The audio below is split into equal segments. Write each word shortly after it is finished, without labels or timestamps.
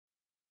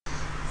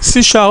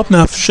C#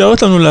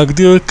 מאפשרת לנו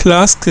להגדיר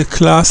קלאס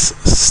כקלאס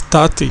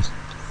סטטי.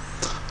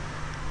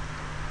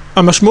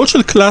 המשמעות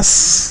של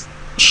קלאס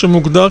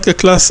שמוגדר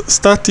כקלאס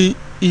סטטי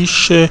היא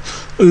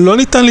שלא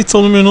ניתן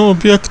ליצור ממנו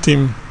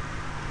אובייקטים.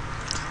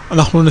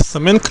 אנחנו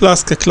נסמן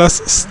קלאס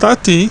כקלאס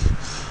סטטי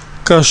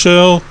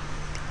כאשר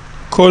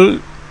כל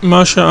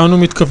מה שאנו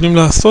מתכוונים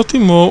לעשות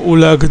עמו הוא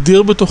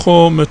להגדיר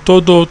בתוכו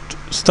מתודות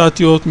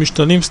סטטיות,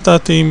 משתנים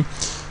סטטיים.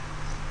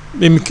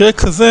 במקרה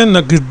כזה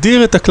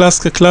נגדיר את הקלאס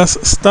כקלאס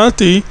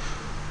סטטי,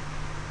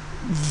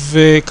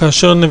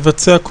 וכאשר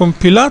נבצע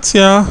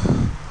קומפילציה,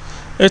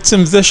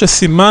 עצם זה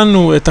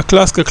שסימנו את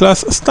הקלאס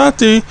כקלאס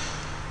סטטי,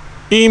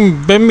 אם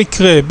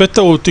במקרה,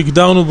 בטעות,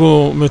 הגדרנו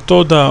בו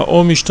מתודה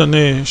או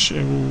משתנה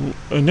שהוא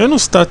איננו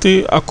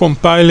סטטי,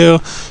 הקומפיילר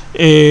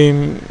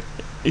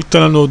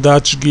ייתן לנו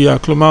הודעת שגיאה.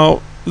 כלומר,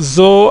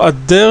 זו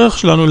הדרך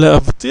שלנו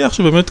להבטיח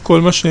שבאמת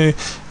כל מה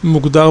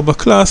שמוגדר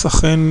בקלאס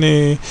אכן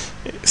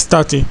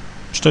סטטי.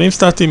 משתנים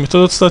סטטיים,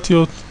 מתודות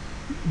סטטיות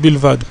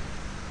בלבד.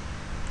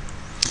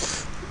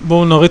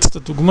 בואו נריץ את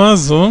הדוגמה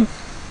הזו.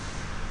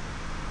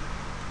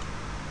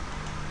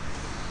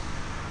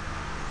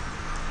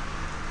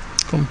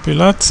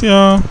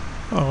 קומפילציה,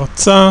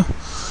 הרצה.